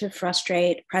poised to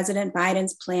frustrate President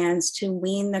Biden's plans to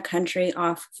wean the country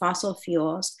off fossil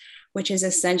fuels, which is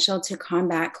essential to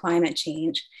combat climate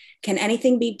change. Can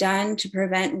anything be done to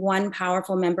prevent one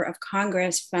powerful member of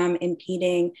Congress from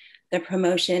impeding the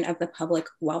promotion of the public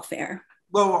welfare?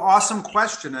 Well, awesome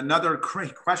question. Another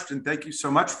great question. Thank you so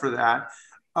much for that.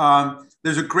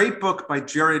 There's a great book by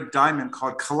Jared Diamond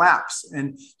called Collapse.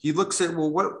 And he looks at,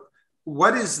 well,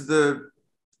 what is the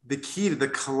key to the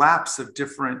collapse of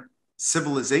different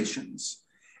civilizations?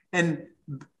 And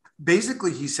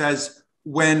basically he says,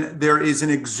 when there is an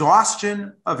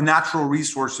exhaustion of natural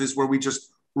resources where we just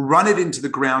run it into the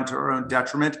ground to our own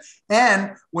detriment,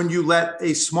 and when you let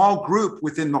a small group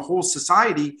within the whole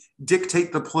society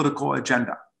dictate the political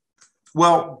agenda.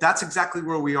 Well, that's exactly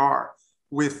where we are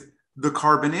with the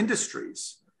carbon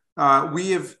industries.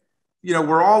 We have,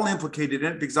 we're all implicated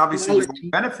in it because obviously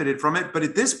we've benefited from it. But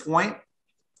at this point,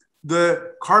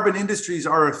 the carbon industries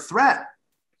are a threat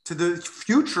to the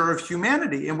future of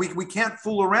humanity. And we can't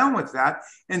fool around with that.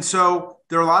 And so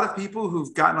there are a lot of people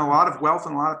who've gotten a lot of wealth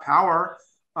and a lot of power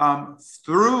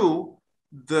through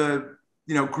the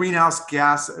greenhouse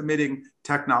gas emitting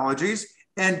technologies.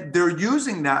 And they're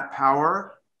using that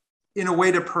power in a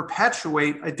way to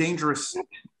perpetuate a dangerous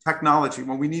technology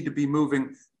when we need to be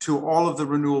moving to all of the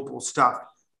renewable stuff,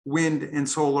 wind and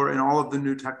solar and all of the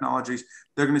new technologies.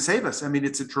 They're going to save us. I mean,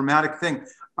 it's a dramatic thing.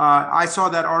 I saw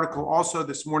that article also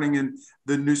this morning in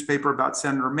the newspaper about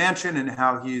Senator Manchin and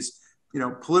how he's,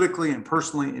 politically and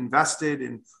personally invested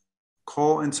in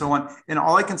coal and so on. And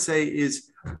all I can say is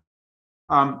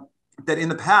that in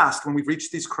the past, when we've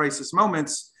reached these crisis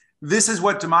moments, this is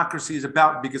what democracy is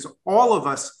about, because all of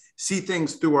us see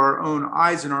things through our own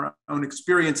eyes and our own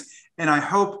experience. And I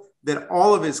hope that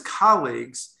all of his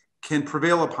colleagues can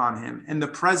prevail upon him. And the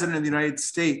president of the United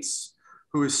States,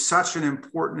 who is such an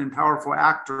important and powerful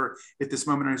actor at this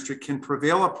moment in history, can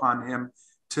prevail upon him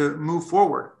to move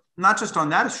forward, not just on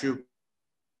that issue,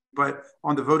 but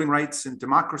on the voting rights and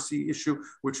democracy issue,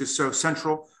 which is so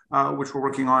central, which we're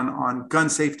working on gun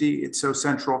safety. It's so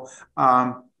central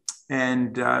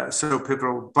and so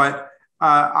pivotal. But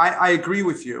I agree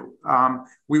with you.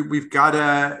 We've got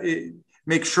to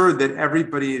make sure that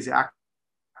everybody is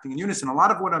acting in unison. A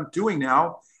lot of what I'm doing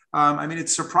now,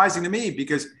 it's surprising to me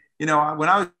because, when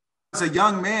I was a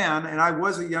young man, and I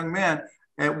was a young man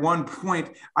at one point,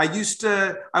 I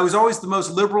was always the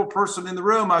most liberal person in the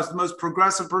room. I was the most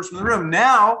progressive person in the room.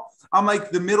 Now I'm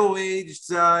like the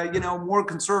middle-aged, more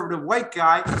conservative white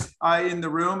guy in the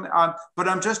room. But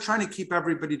I'm just trying to keep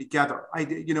everybody together.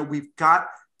 We've got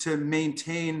to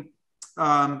maintain,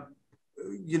 the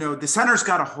center's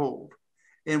got to hold,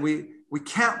 and we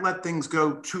can't let things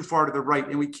go too far to the right,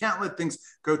 and we can't let things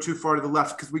go too far to the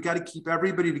left, because we got to keep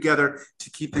everybody together to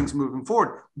keep things moving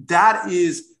forward. That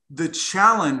is the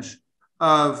challenge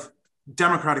of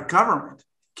democratic government,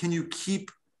 can you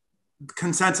keep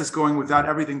consensus going without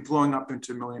everything blowing up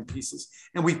into a million pieces?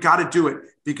 And we've got to do it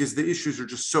because the issues are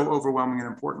just so overwhelming and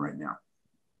important right now.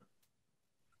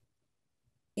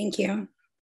 Thank you.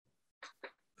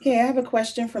 Okay, I have a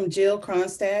question from Jill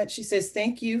Kronstadt. She says,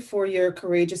 thank you for your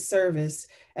courageous service.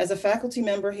 As a faculty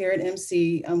member here at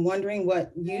MC, I'm wondering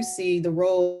what you see the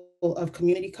role of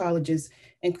community colleges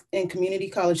and community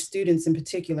college students in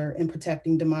particular in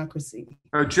protecting democracy.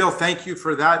 Jill, thank you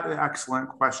for that excellent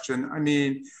question. I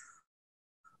mean,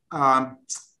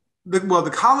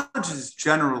 the colleges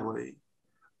generally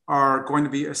are going to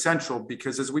be essential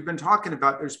because, as we've been talking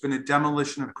about, there's been a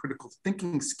demolition of critical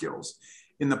thinking skills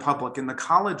in the public, and the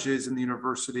colleges and the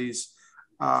universities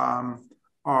are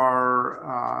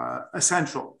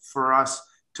essential for us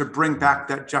to bring back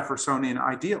that Jeffersonian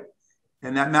ideal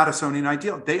and that Madisonian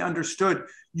ideal. They understood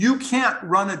you can't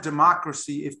run a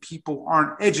democracy if people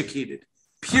aren't educated,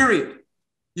 period.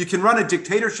 You can run a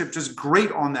dictatorship just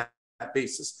great on that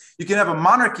basis. You can have a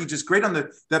monarchy just great on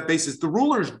that basis. The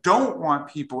rulers don't want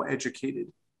people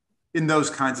educated in those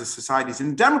kinds of societies.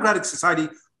 In democratic society,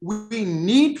 we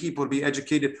need people to be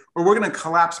educated, or we're going to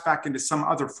collapse back into some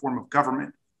other form of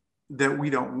government that we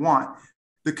don't want.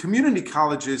 The community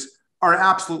colleges are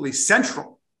absolutely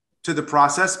central to the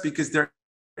process because they're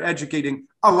educating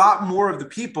a lot more of the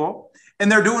people,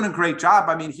 and they're doing a great job.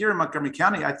 I mean, here in Montgomery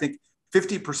County, I think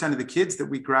 50% of the kids that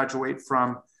we graduate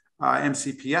from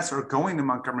MCPS are going to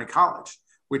Montgomery College,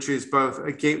 which is both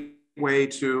a gateway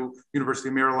to University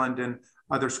of Maryland and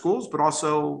other schools, but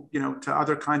also, to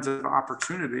other kinds of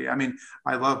opportunity. I mean,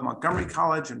 I love Montgomery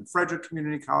College and Frederick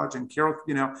Community College and Carroll.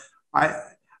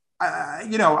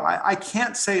 I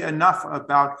can't say enough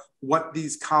about what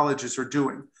these colleges are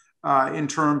doing in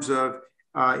terms of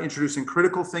introducing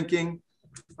critical thinking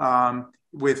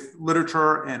with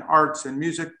literature and arts and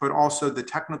music, but also the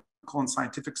technical and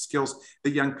scientific skills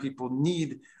that young people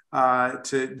need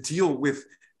to deal with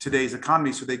today's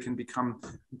economy so they can become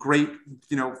great,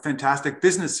 fantastic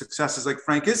business successes like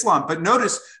Frank Islam. But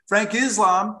notice Frank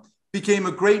Islam became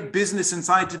a great business and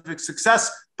scientific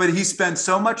success, but he spent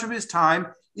so much of his time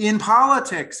in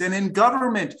politics and in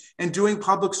government and doing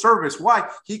public service. Why?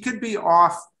 He could be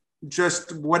off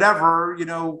just whatever,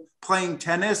 playing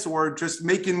tennis or just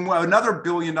making another $1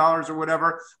 billion or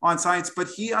whatever on science, but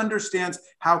he understands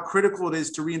how critical it is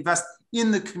to reinvest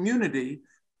in the community,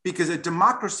 because a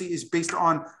democracy is based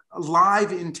on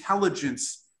live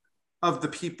intelligence of the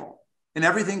people. And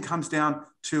everything comes down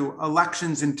to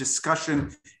elections and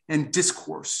discussion and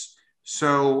discourse.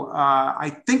 So I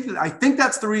think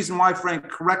that's the reason why, Frank,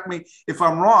 correct me if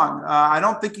I'm wrong. I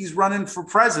don't think he's running for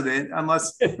president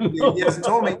unless he hasn't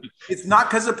told me. It's not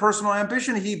because of personal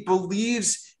ambition. He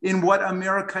believes in what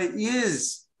America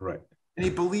is. Right. And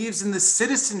he believes in the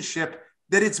citizenship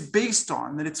that it's based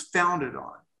on, that it's founded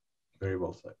on. Very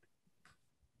well said.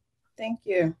 Thank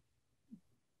you.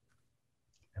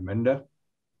 Amanda?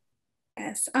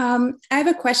 Yes, I have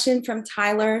a question from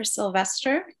Tyler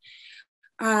Sylvester.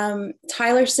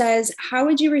 Tyler says, how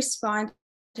would you respond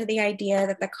to the idea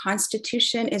that the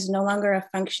Constitution is no longer a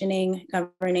functioning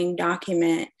governing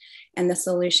document and the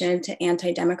solution to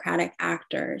anti-democratic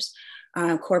actors,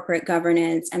 corporate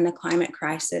governance, and the climate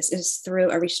crisis is through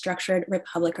a restructured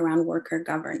republic around worker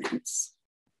governance?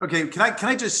 Okay, can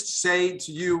I just say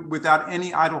to you, without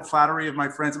any idle flattery of my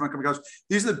friends at Montgomery College,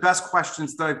 these are the best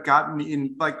questions that I've gotten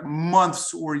in like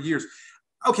months or years.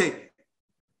 Okay,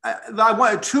 I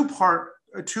want a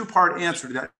two-part answer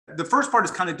to that. The first part is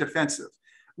kind of defensive.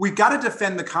 We've got to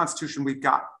defend the Constitution we've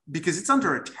got because it's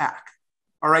under attack.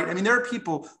 All right. I mean, there are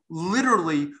people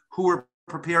literally who are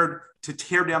prepared to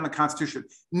tear down the Constitution.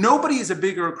 Nobody is a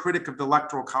bigger critic of the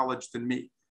Electoral College than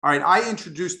me. All right. I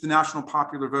introduced the National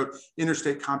Popular Vote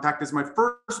Interstate Compact as my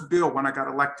first bill when I got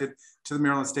elected to the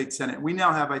Maryland State Senate. We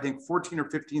now have, I think, 14 or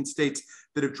 15 states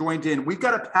that have joined in. We've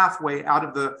got a pathway out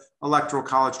of the Electoral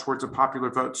College towards a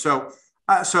popular vote. So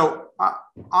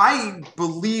I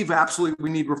believe absolutely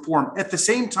we need reform. At the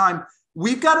same time,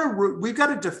 we've got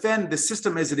to defend the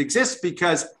system as it exists,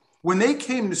 because when they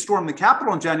came to storm the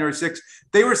Capitol on January 6th,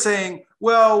 they were saying,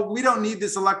 well, we don't need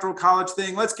this Electoral College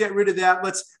thing. Let's get rid of that.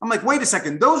 I'm like, wait a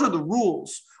second. Those are the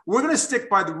rules. We're going to stick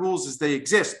by the rules as they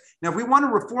exist. Now, if we want to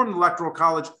reform the Electoral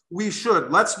College, we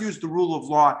should. Let's use the rule of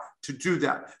law to do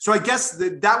that. So I guess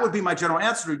that would be my general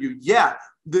answer to you. Yeah,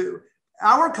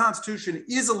 our Constitution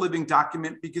is a living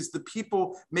document because the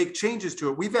people make changes to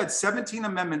it. We've had 17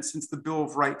 amendments since the Bill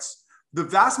of Rights. The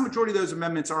vast majority of those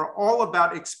amendments are all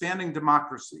about expanding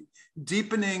democracy,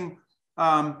 deepening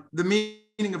the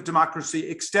meaning of democracy,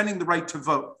 extending the right to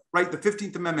vote, right? The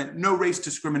 15th Amendment, no race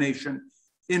discrimination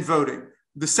in voting.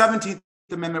 The 17th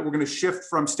Amendment, we're going to shift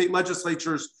from state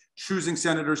legislatures choosing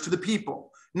senators to the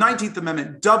people. 19th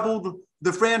Amendment doubled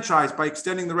the franchise by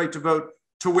extending the right to vote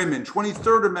to women.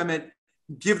 23rd Amendment,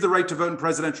 give the right to vote in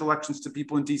presidential elections to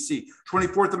people in DC.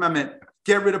 24th Amendment,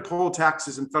 get rid of poll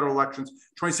taxes in federal elections.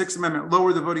 26th Amendment,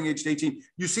 lower the voting age to 18.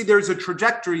 You see, there's a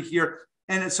trajectory here.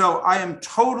 And so I am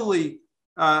totally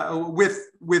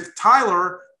with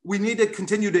Tyler. We need to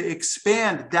continue to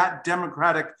expand that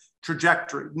democratic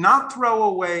trajectory, not throw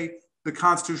away the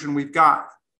Constitution we've got.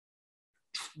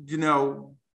 You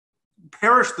know,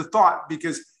 perish the thought,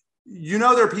 because you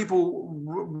know there are people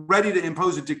ready to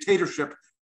impose a dictatorship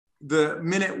the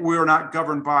minute we're not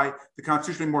governed by the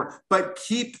Constitution anymore, but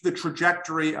keep the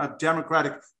trajectory of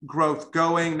democratic growth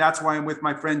going. That's why I'm with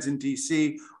my friends in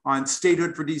DC on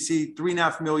statehood for DC,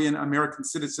 3.5 million American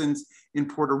citizens in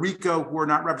Puerto Rico who are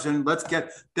not represented. Let's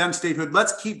get them statehood.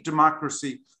 Let's keep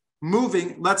democracy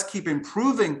moving. Let's keep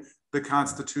improving the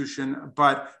Constitution,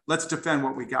 but let's defend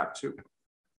what we got to.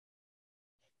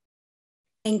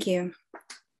 Thank you.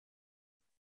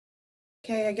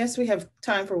 Okay, I guess we have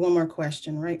time for one more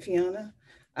question, right, Fiona?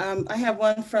 I have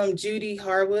one from Judy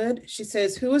Harwood. She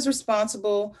says, who is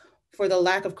responsible for the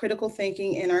lack of critical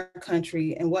thinking in our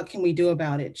country, and what can we do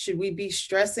about it? Should we be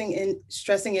stressing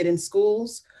it in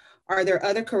schools? Are there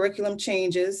other curriculum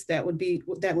changes that would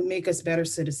make us better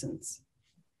citizens?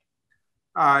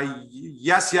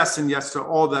 Yes, yes, and yes to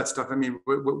all that stuff. I mean,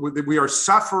 we are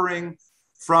suffering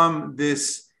from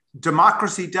this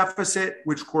democracy deficit,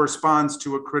 which corresponds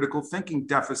to a critical thinking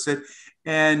deficit.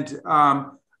 And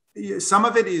some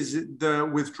of it is the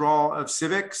withdrawal of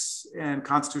civics and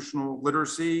constitutional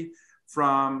literacy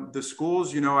from the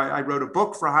schools. You know, I wrote a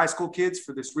book for high school kids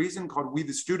for this reason called We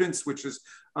the Students, which is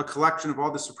a collection of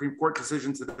all the Supreme Court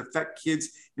decisions that affect kids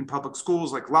in public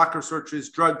schools, like locker searches,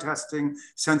 drug testing,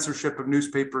 censorship of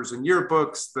newspapers and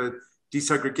yearbooks, the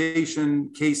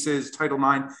desegregation cases, Title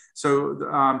IX. So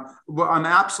I'm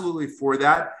absolutely for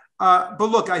that. But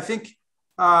look, I think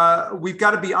we've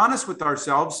got to be honest with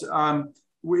ourselves.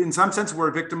 In some sense, we're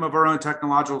a victim of our own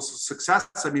technological success.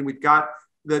 I mean, we've got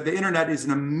the internet is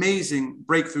an amazing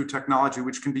breakthrough technology,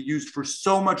 which can be used for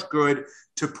so much good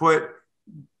to put,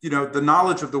 you know, the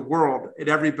knowledge of the world at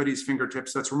everybody's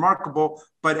fingertips. That's remarkable.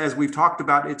 But as we've talked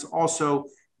about, it's also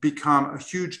become a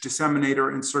huge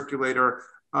disseminator and circulator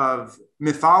of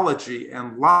mythology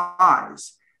and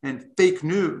lies and fake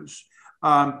news.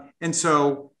 And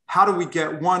so how do we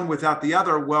get one without the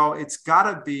other? Well, it's got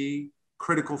to be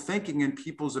critical thinking and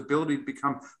people's ability to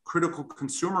become critical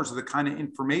consumers of the kind of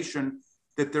information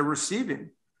that they're receiving.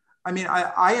 I mean,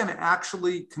 I am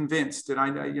actually convinced, and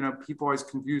I, you know, people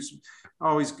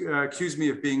always accuse me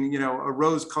of being, you know, a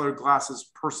rose-colored glasses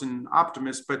person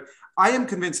optimist, but I am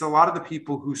convinced that a lot of the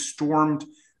people who stormed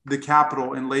the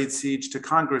Capitol and laid siege to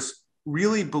Congress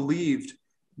really believed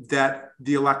that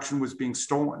the election was being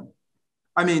stolen.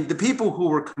 I mean, the people who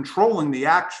were controlling the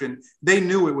action, they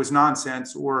knew it was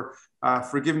nonsense, or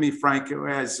forgive me, Frank,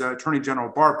 as Attorney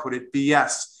General Barr put it,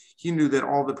 BS. He knew that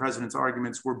all the president's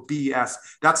arguments were BS.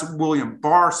 That's William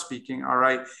Barr speaking, all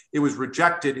right? It was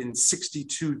rejected in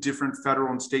 62 different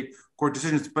federal and state court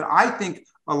decisions. But I think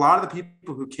a lot of the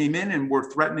people who came in and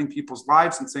were threatening people's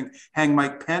lives and saying, hang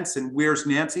Mike Pence and where's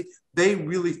Nancy? They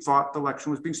really thought the election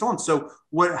was being stolen. So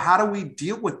how do we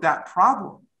deal with that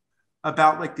problem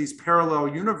about like these parallel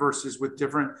universes with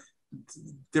different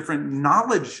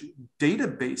knowledge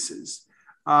databases?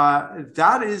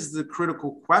 That is the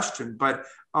critical question. But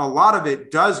a lot of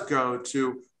it does go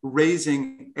to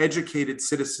raising educated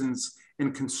citizens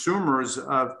and consumers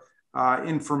of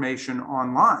information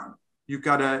online. You've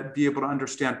got to be able to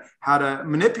understand how to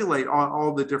manipulate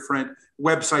all the different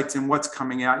websites and what's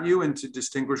coming at you, and to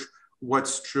distinguish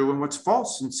what's true and what's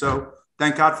false. And so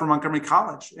thank God for Montgomery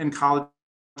College and colleges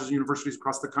and universities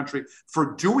across the country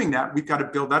for doing that. We've got to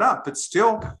build that up. But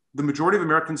still, the majority of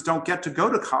Americans don't get to go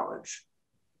to college,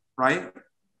 right?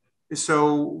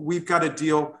 So we've got to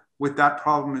deal with that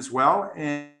problem as well.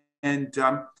 And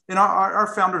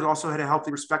our founders also had a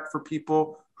healthy respect for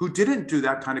people who didn't do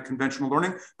that kind of conventional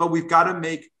learning, but we've got to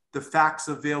make the facts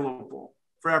available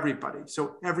for everybody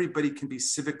so everybody can be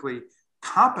civically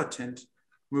competent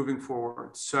moving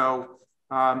forward. So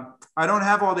I don't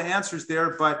have all the answers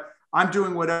there, but I'm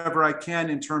doing whatever I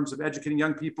can in terms of educating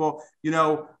young people. You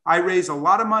know, I raise a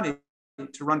lot of money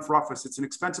to run for office. It's an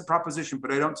expensive proposition,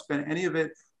 but I don't spend any of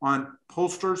it on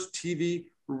pollsters, TV,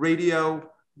 radio,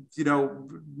 you know,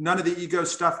 none of the ego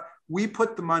stuff. We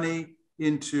put the money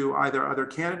into either other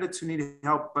candidates who need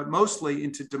help, but mostly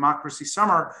into Democracy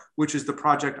Summer, which is the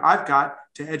project I've got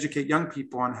to educate young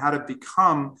people on how to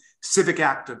become civic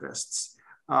activists.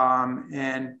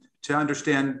 And to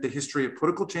understand the history of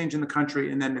political change in the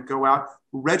country, and then to go out,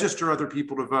 register other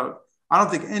people to vote. I don't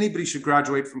think anybody should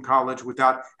graduate from college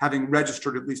without having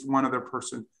registered at least one other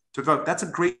person to vote. That's a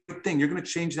great thing. You're going to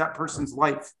change that person's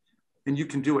life, and you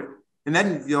can do it. And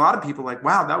then a lot of people are like,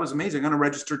 wow, that was amazing. I'm going to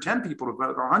register 10 people to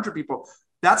vote or 100 people.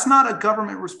 That's not a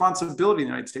government responsibility in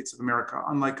the United States of America,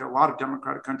 unlike a lot of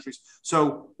democratic countries.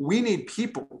 So we need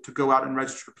people to go out and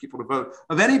register people to vote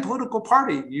of any political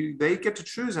party. They get to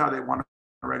choose how they want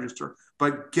to register,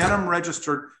 but get them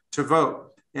registered to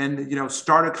vote, and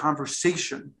start a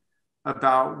conversation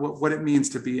about what it means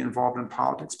to be involved in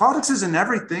politics. Politics isn't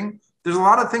everything. There's a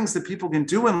lot of things that people can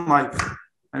do in life.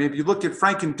 I mean, if you look at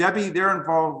Frank and Debbie, they're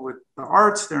involved with the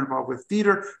arts, they're involved with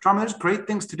theater, drama, there's great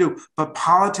things to do. But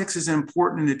politics is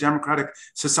important in a democratic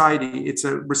society. It's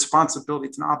a responsibility,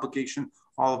 it's an obligation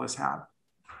all of us have.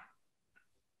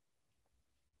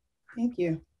 Thank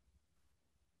you.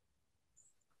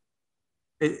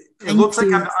 It looks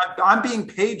like I'm being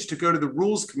paged to go to the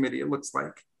Rules Committee, it looks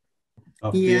like.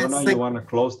 Fiona, you want to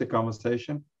close the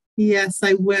conversation? Yes,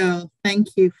 I will.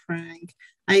 Thank you, Frank.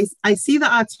 I see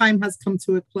that our time has come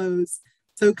to a close.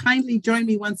 So kindly join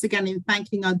me once again in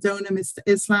thanking our donor, Mr.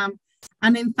 Islam,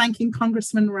 and in thanking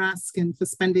Congressman Raskin for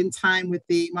spending time with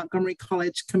the Montgomery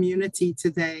College community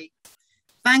today.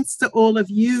 Thanks to all of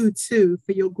you, too,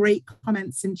 for your great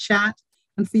comments in chat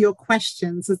and for your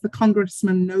questions. As the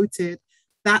Congressman noted,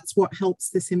 that's what helps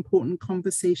this important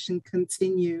conversation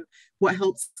continue, what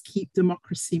helps keep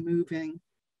democracy moving.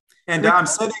 And I'm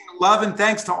sending love and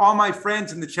thanks to all my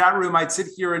friends in the chat room. I'd sit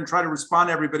here and try to respond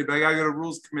to everybody, but I gotta go to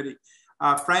Rules Committee.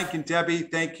 Frank and Debbie,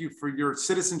 thank you for your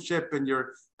citizenship and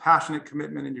your passionate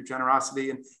commitment and your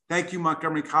generosity. And thank you,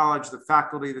 Montgomery College, the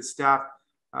faculty, the staff,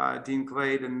 Dean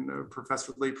Glade and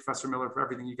Professor Lee, Professor Miller, for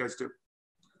everything you guys do.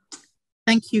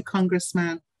 Thank you,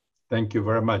 Congressman. Thank you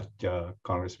very much,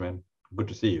 Congressman. Good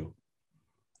to see you.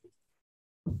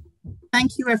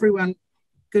 Thank you, everyone.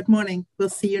 Good morning. We'll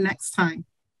see you next time.